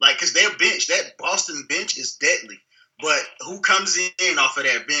 like, because their bench, that Boston bench is deadly. But who comes in off of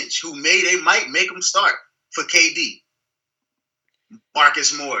that bench? They might make them start for KD?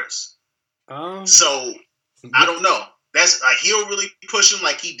 Marcus Morris. So I don't know. That's like he'll really push him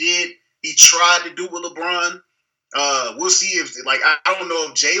like he did. He tried to do with LeBron. We'll see if I don't know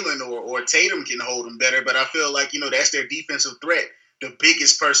if Jalen or Tatum can hold him better, but I feel like that's their defensive threat. The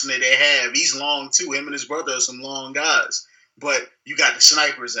biggest person that they have. He's long too. Him and his brother are some long guys. But you got the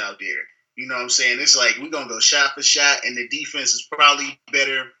snipers out there. You know what I'm saying? It's like we're gonna go shot for shot, and the defense is probably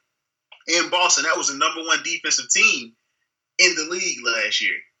better in Boston. That was the number one defensive team in the league last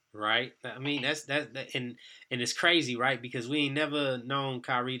year. Right. I mean and it's crazy, right? Because we ain't never known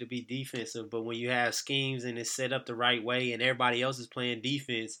Kyrie to be defensive, but when you have schemes and it's set up the right way and everybody else is playing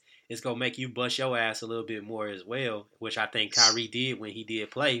defense, it's gonna make you bust your ass a little bit more as well, which I think Kyrie did when he did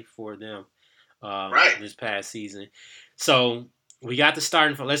play for them Right. this past season. So we got the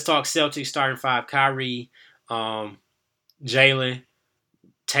starting five. Let's talk Celtics starting five. Kyrie, Jalen,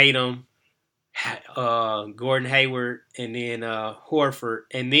 Tatum, Gordon Hayward, and then Horford,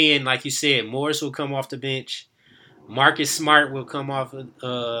 and then like you said, Morris will come off the bench. Marcus Smart will come off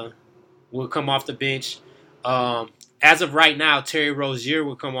the bench. As of right now, Terry Rozier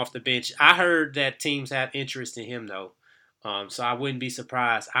will come off the bench. I heard that teams have interest in him though, so I wouldn't be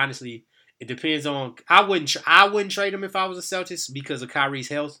surprised. Honestly, it depends on. I wouldn't trade him if I was a Celtics because of Kyrie's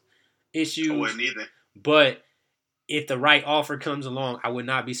health I issues. wouldn't either. But if the right offer comes along, I would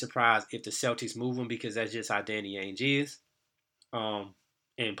not be surprised if the Celtics move him because that's just how Danny Ainge is.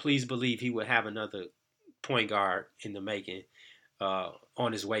 And please believe he would have another point guard in the making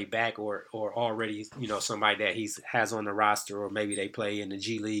on his way back or already, somebody that he has on the roster or maybe they play in the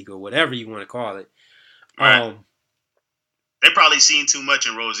G League or whatever you want to call it. Right. They probably seen too much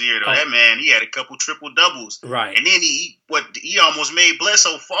in Rozier though. That man, he had a couple triple doubles, right? And then he almost made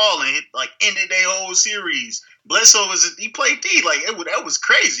Bledsoe fall and ended their whole series. Bledsoe he played D that was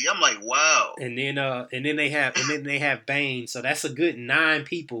crazy. I'm like, wow. And then they have Bane, so that's a good 9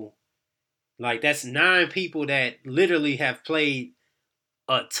 people. Like that's 9 people that literally have played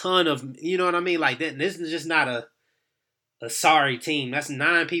a ton of, you know what I mean? Like that. This is just not a sorry team. That's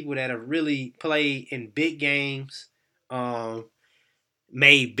 9 people that have really played in big games.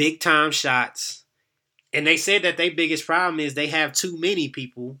 Made big time shots, and they said that their biggest problem is they have too many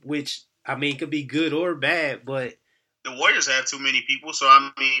people, which I mean could be good or bad. But the Warriors have too many people, so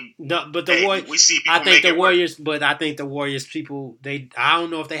I mean, no. But the Warriors, we see people. I think the Warriors, but I think the Warriors people, I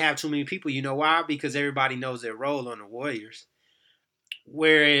don't know if they have too many people. You know why? Because everybody knows their role on the Warriors.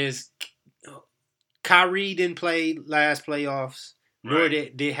 Whereas Kyrie didn't play last playoffs, nor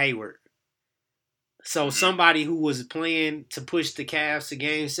did Hayward. So Mm-hmm. somebody who was playing to push the Cavs to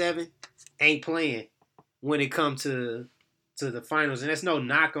Game 7 ain't playing when it comes to the finals. And that's no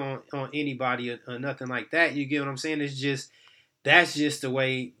knock on anybody or nothing like that. You get what I'm saying? It's just that's just the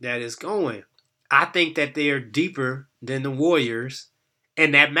way that it's going. I think that they're deeper than the Warriors,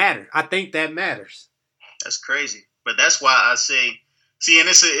 and that matters. I think that matters. That's crazy. But that's why I say, see, and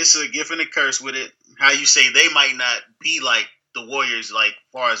it's a gift and a curse with it. How you say they might not be like the Warriors, like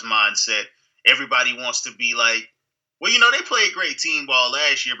far as mindset. Everybody wants to be like, well, they played great team ball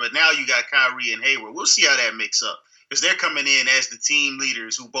last year, but now you got Kyrie and Hayward. We'll see how that mix up because they're coming in as the team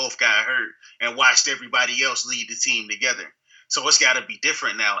leaders who both got hurt and watched everybody else lead the team together. So it's got to be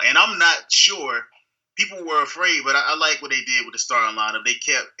different now. And I'm not sure. People were afraid, but I like what they did with the starting lineup. They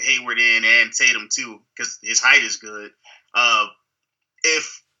kept Hayward in and Tatum too because his height is good.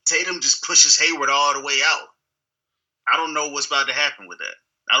 If Tatum just pushes Hayward all the way out, I don't know what's about to happen with that.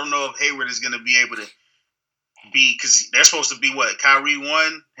 I don't know if Hayward is going to be able to be, because they're supposed to be what, Kyrie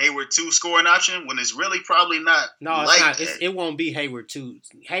 1, Hayward 2 scoring option, when it's really probably not. No, it's like not. that. It won't be Hayward 2.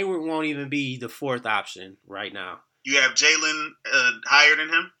 Hayward won't even be the fourth option right now. You have Jalen higher than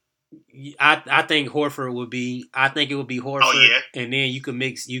him? I think Horford would be. I think it would be Horford. Oh, yeah. And then you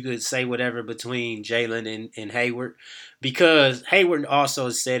could say whatever between Jalen and Hayward, because Hayward also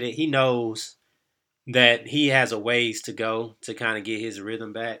said it. He knows that he has a ways to go to kind of get his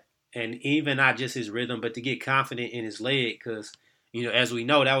rhythm back, and even not just his rhythm, but to get confident in his leg, because as we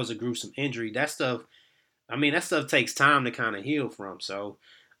know, that was a gruesome injury. That stuff. I mean, that stuff takes time to kind of heal from. So,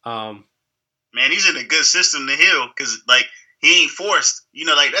 man, he's in a good system to heal because he ain't forced.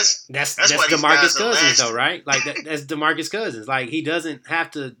 That's why DeMarcus Cousins though, right? Like that's DeMarcus Cousins. Like he doesn't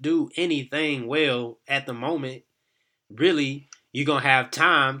have to do anything well at the moment. Really, you're gonna have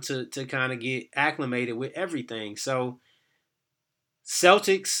time to kind of get acclimated with everything. So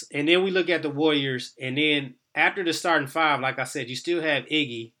Celtics, and then we look at the Warriors, and then after the starting five, like I said, you still have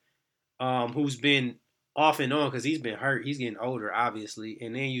Iggy, who's been off and on because he's been hurt. He's getting older, obviously,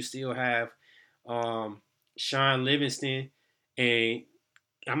 and then you still have Sean Livingston. And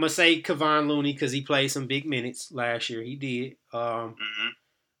I'm gonna say Kevon Looney because he played some big minutes last year. He did,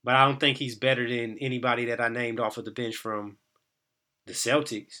 but I don't think he's better than anybody that I named off of the bench from the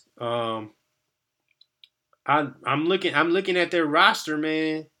Celtics. I'm looking at their roster,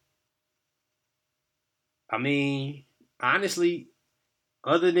 man. I mean, honestly,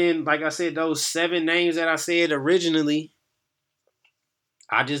 other than like I said, those 7 names that I said originally,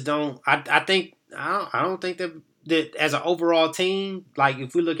 I just don't. I don't think that as an overall team, like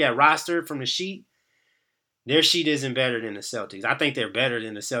if we look at roster from the sheet, their sheet isn't better than the Celtics. I think they're better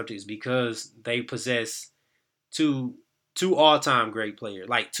than the Celtics because they possess two all-time great players,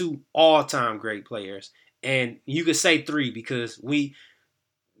 like 2 all-time great players. And you could say 3 because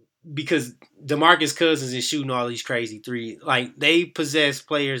DeMarcus Cousins is shooting all these crazy 3. Like they possess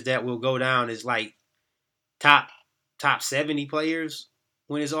players that will go down as like top 70 players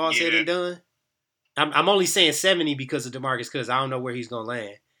when it's all said and done. I'm only saying 70 because of DeMarcus Cousins. I don't know where he's gonna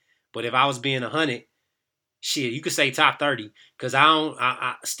land, but if I was being 100, shit, you could say top 30 because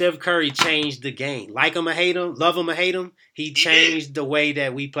Steph Curry changed the game. Like him or hate him, love him or hate him, he changed the way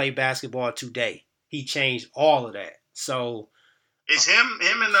that we play basketball today. He changed all of that. So it's him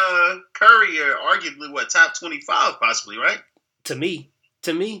and Curry are arguably top 25 possibly, right? To me,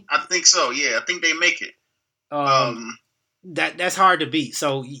 I think so. Yeah, I think they make it. That's hard to beat.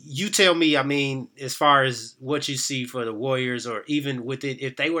 So you tell me, I mean, as far as what you see for the Warriors, or even with it,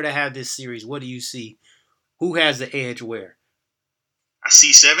 if they were to have this series, what do you see? Who has the edge where? I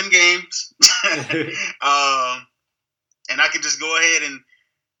see 7 games. And I could just go ahead and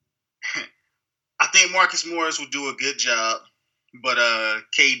I think Marcus Morris will do a good job, but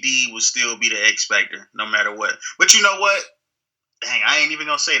KD will still be the X factor no matter what. But you know what? Dang, I ain't even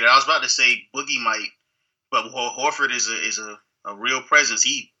gonna say that. I was about to say Boogie might, but Horford is a real presence.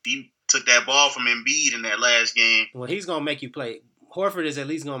 He took that ball from Embiid in that last game. Well, he's gonna make you play. Horford is at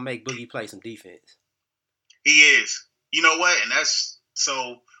least gonna make Boogie play some defense. He is. You know what? And that's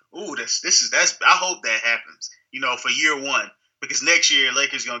so. Ooh, that's. I hope that happens. For year 1, because next year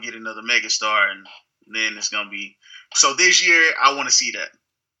Lakers gonna get another megastar, and then it's gonna be. So this year, I want to see that.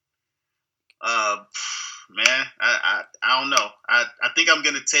 Man, I don't know. I think I'm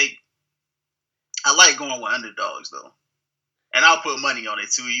gonna take. I like going with underdogs though, and I'll put money on it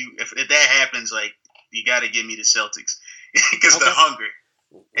too. If that happens, like you got to give me the Celtics because the hunger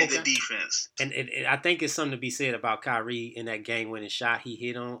and the defense. And I think it's something to be said about Kyrie in that game-winning shot he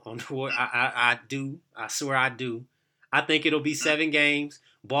hit on the court. I do. I swear I do. I think it'll be 7 games.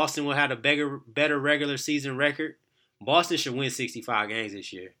 Boston will have a better regular season record. Boston should win 65 games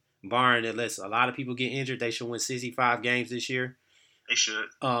this year. barring unless a lot of people get injured, they should win 65 games this year. They should.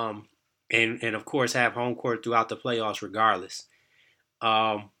 And of course have home court throughout the playoffs regardless.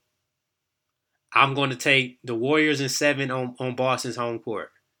 I'm going to take the Warriors in 7 on Boston's home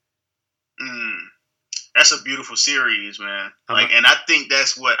court. That's a beautiful series, man. And I think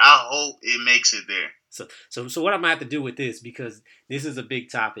that's what I hope it makes it there. So what I'm gonna have to do with this, because this is a big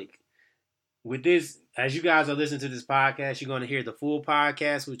topic. With this, as you guys are listening to this podcast, you're going to hear the full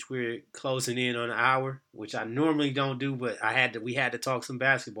podcast, which we're closing in on an hour, which I normally don't do, but we had to talk some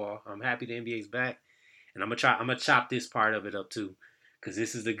basketball. I'm happy the NBA's back, and I'm gonna chop this part of it up too, because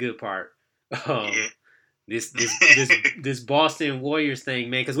this is the good part. This Boston Warriors thing,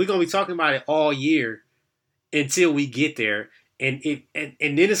 man, because we're gonna be talking about it all year until we get there. And then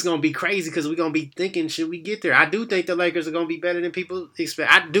it's going to be crazy because we're going to be thinking, should we get there? I do think the Lakers are going to be better than people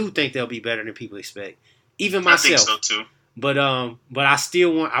expect. I do think they'll be better than people expect. Even myself. I think so too. But I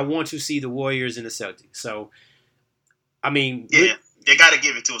still want to see the Warriors and the Celtics. So, I mean. Yeah, they got to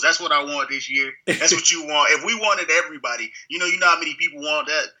give it to us. That's what I want this year. That's what you want. If we wanted everybody, you know how many people want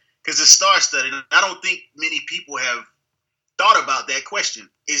that? Because it's star-studded. I don't think many people have thought about that question.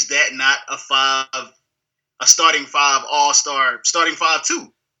 Is that not a starting 5 all-star, starting 5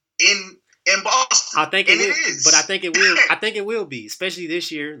 too in Boston? I think it is, but I think it will. I think it will be, especially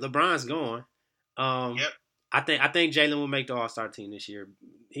this year. LeBron's gone. Yep. I think Jalen will make the All-Star team this year.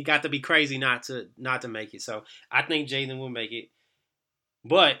 He got to be crazy not to make it. So I think Jalen will make it.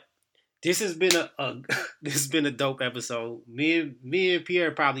 But this has been a dope episode. Me and Pierre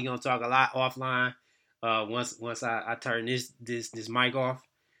are probably gonna talk a lot offline. Once I turn this mic off,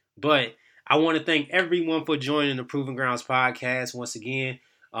 but. I want to thank everyone for joining the Proving Grounds podcast once again.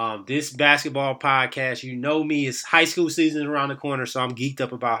 This basketball podcast, you know me, it's high school season around the corner, so I'm geeked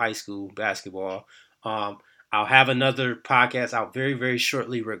up about high school basketball. I'll have another podcast out very, very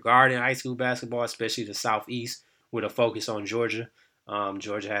shortly regarding high school basketball, especially the Southeast, with a focus on Georgia.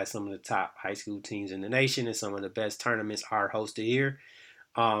 Georgia has some of the top high school teams in the nation, and some of the best tournaments are hosted here.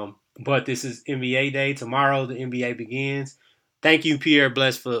 But this is NBA Day. Tomorrow, the NBA begins. Thank you, Pierre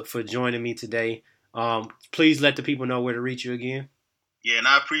Bless, for joining me today. Please let the people know where to reach you again. Yeah, and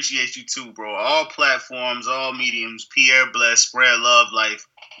I appreciate you too, bro. All platforms, all mediums, Pierre Bless, spread love, life.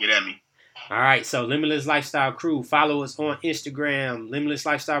 Get at me. All right, so Limitless Lifestyle Crew. Follow us on Instagram,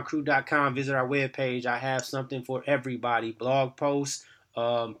 limitlesslifestylecrew.com. Visit our webpage. I have something for everybody. Blog posts,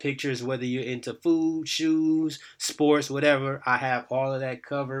 pictures, whether you're into food, shoes, sports, whatever. I have all of that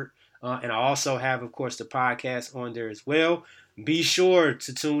covered. And I also have, of course, the podcast on there as well. Be sure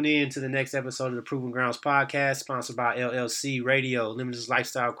to tune in to the next episode of the Proving Grounds podcast, sponsored by LLC Radio, Limitless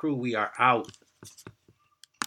Lifestyle Crew. We are out.